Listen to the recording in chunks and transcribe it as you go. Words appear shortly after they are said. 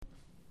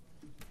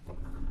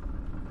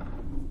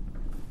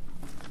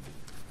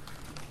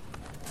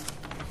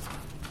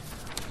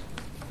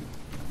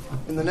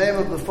In the name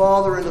of the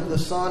Father, and of the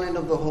Son, and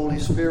of the Holy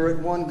Spirit,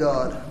 one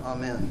God.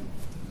 Amen.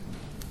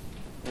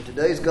 In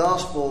today's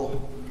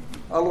Gospel,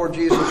 our Lord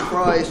Jesus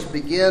Christ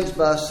begins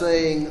by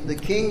saying, "The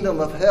kingdom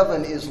of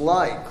heaven is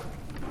like."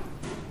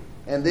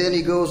 And then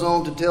he goes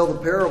on to tell the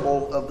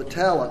parable of the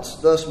talents,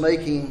 thus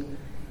making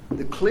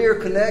the clear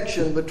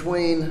connection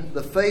between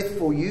the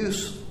faithful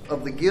use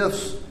of the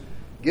gifts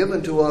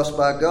given to us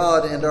by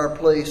God and our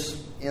place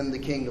in the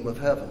kingdom of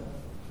heaven.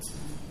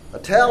 A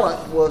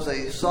talent was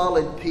a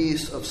solid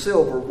piece of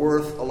silver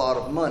worth a lot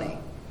of money,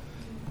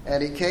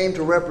 and it came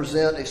to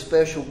represent a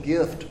special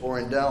gift or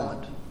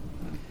endowment.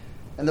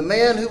 And the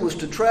man who was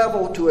to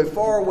travel to a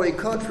faraway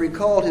country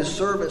called his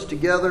servants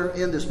together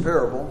in this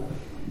parable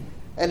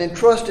and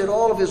entrusted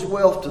all of his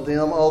wealth to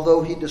them,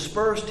 although he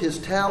dispersed his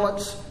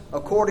talents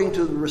according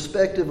to the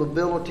respective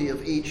ability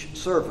of each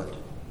servant.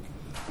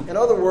 In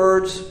other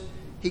words,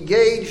 he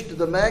gauged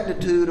the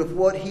magnitude of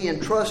what he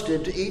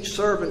entrusted to each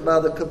servant by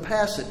the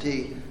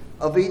capacity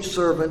of each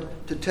servant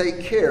to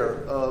take care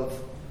of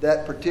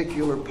that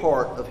particular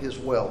part of his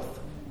wealth.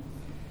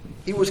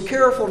 He was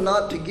careful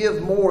not to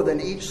give more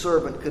than each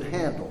servant could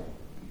handle.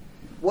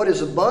 What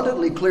is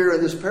abundantly clear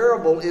in this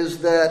parable is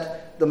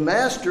that the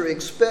master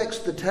expects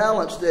the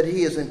talents that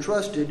he has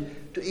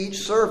entrusted to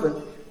each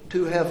servant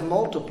to have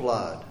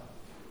multiplied.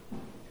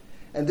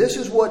 And this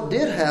is what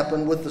did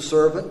happen with the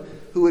servant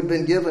who had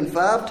been given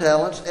 5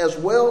 talents, as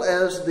well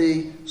as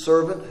the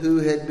servant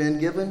who had been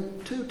given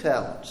 2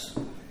 talents.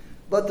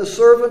 But the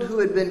servant who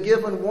had been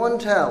given 1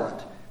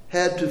 talent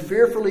had to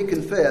fearfully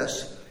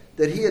confess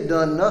that he had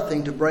done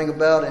nothing to bring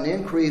about an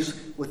increase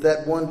with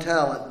that 1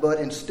 talent, but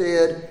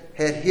instead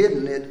had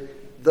hidden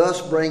it,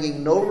 thus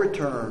bringing no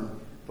return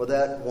for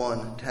that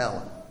 1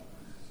 talent.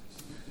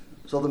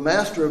 So the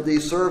master of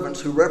these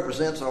servants, who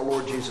represents our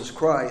Lord Jesus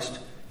Christ,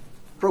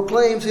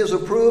 proclaims his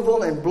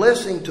approval and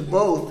blessing to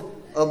both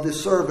of the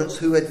servants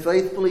who had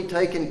faithfully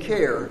taken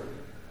care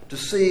to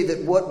see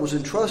that what was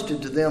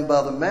entrusted to them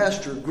by the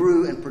master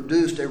grew and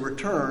produced a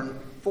return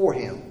for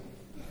him.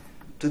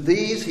 To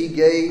these he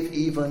gave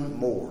even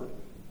more.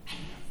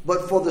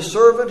 But for the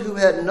servant who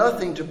had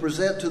nothing to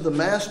present to the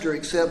master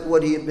except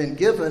what he had been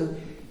given,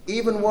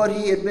 even what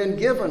he had been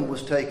given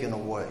was taken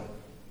away.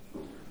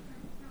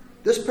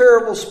 This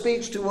parable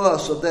speaks to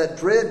us of that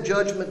dread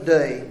judgment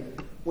day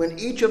when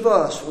each of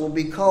us will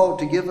be called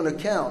to give an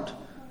account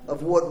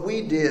of what we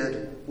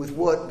did with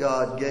what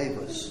God gave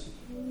us.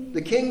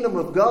 The kingdom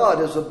of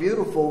God is a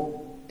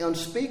beautiful,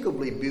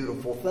 unspeakably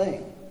beautiful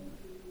thing,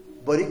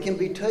 but it can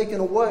be taken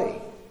away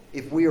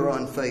if we are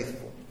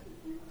unfaithful.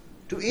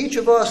 To each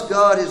of us,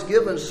 God has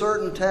given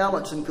certain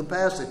talents and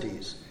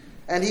capacities,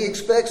 and he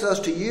expects us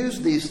to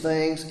use these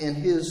things in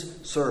his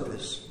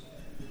service.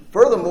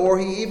 Furthermore,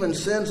 he even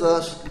sends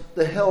us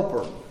the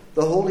Helper,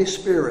 the Holy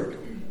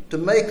Spirit, to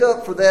make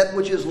up for that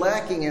which is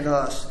lacking in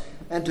us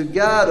and to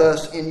guide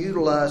us in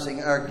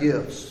utilizing our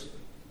gifts.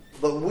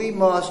 But we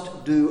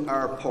must do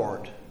our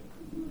part.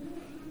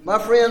 My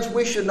friends,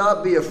 we should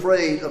not be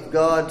afraid of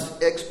God's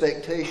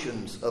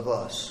expectations of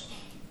us.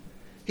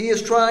 He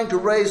is trying to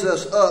raise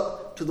us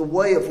up to the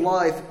way of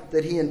life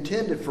that he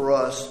intended for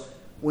us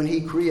when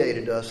he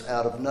created us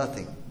out of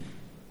nothing.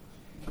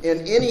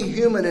 In any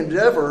human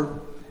endeavor,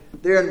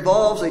 there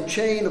involves a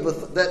chain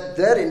of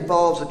that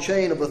involves a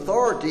chain of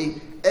authority.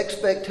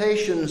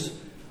 Expectations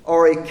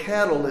are a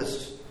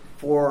catalyst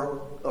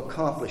for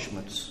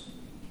accomplishments.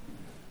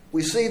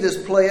 We see this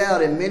play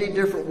out in many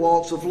different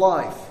walks of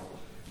life.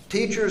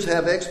 Teachers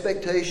have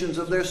expectations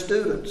of their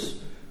students.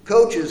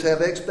 Coaches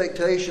have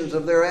expectations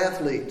of their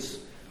athletes.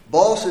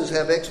 Bosses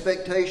have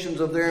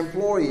expectations of their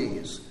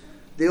employees.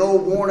 The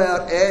old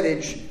worn-out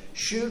adage,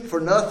 "shoot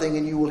for nothing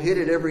and you will hit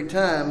it every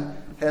time,"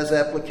 has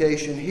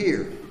application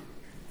here.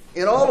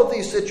 In all of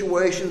these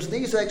situations,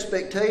 these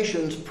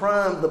expectations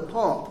prime the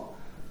pump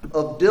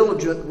of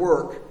diligent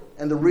work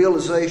and the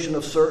realization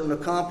of certain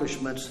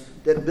accomplishments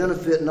that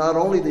benefit not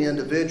only the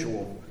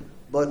individual,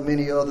 but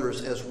many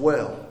others as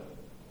well.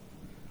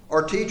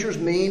 Are teachers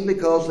mean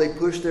because they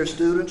push their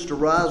students to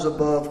rise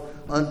above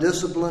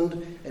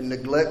undisciplined and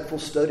neglectful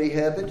study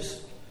habits?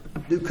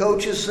 Do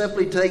coaches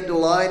simply take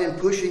delight in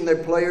pushing their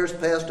players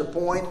past a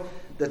point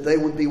that they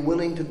would be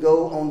willing to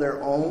go on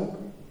their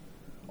own?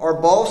 Are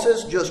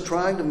bosses just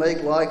trying to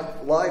make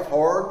life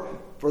hard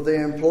for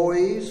their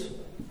employees?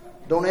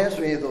 Don't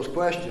answer any of those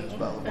questions,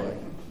 by the way.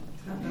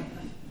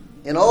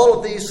 In all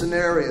of these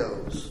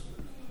scenarios,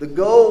 the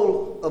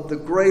goal of the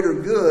greater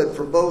good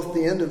for both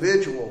the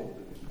individual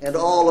and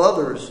all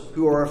others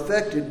who are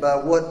affected by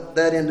what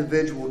that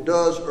individual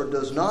does or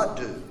does not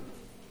do,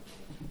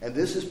 and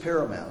this is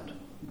paramount.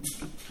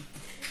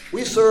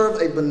 We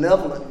serve a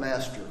benevolent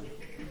master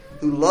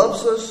who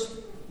loves us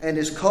and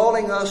is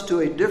calling us to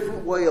a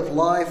different way of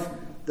life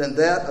than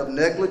that of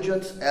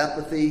negligence,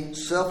 apathy,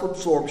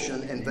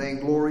 self-absorption, and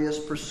vainglorious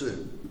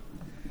pursuit.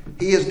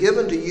 He has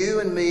given to you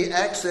and me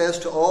access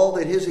to all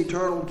that his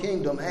eternal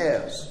kingdom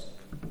has.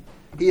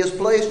 He has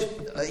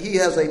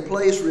a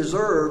place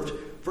reserved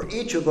for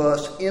each of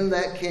us in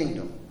that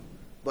kingdom.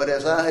 But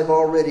as I have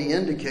already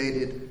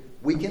indicated,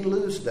 we can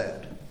lose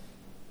that.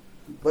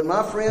 But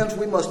my friends,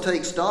 we must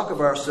take stock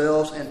of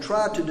ourselves and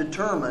try to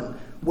determine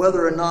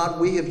whether or not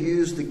we have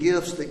used the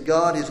gifts that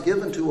God has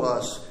given to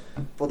us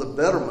for the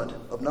betterment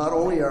of not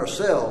only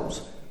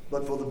ourselves,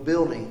 but for the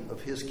building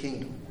of His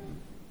kingdom.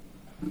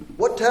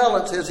 What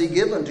talents has He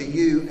given to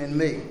you and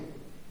me?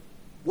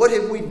 What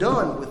have we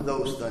done with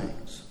those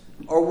things?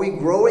 Are we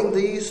growing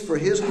these for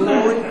His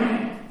glory,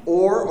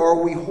 or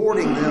are we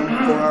hoarding them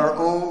for our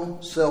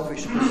own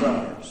selfish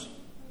desires?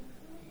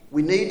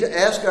 We need to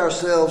ask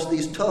ourselves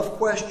these tough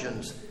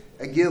questions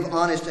and give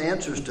honest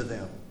answers to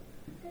them.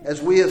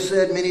 As we have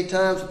said many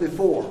times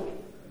before,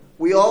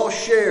 we all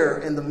share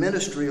in the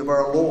ministry of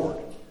our Lord.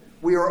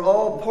 We are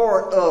all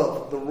part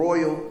of the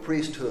royal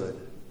priesthood.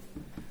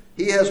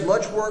 He has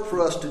much work for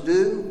us to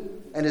do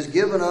and has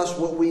given us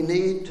what we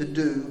need to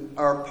do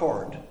our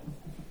part.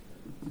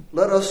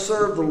 Let us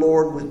serve the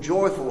Lord with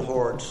joyful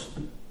hearts,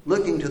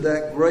 looking to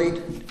that great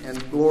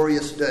and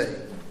glorious day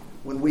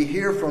when we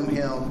hear from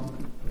Him,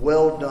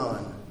 "Well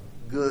done,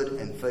 good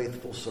and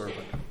faithful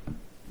servant."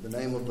 In the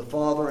name of the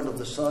Father, and of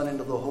the Son, and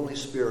of the Holy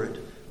Spirit,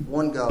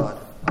 one God.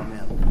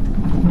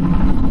 Amen.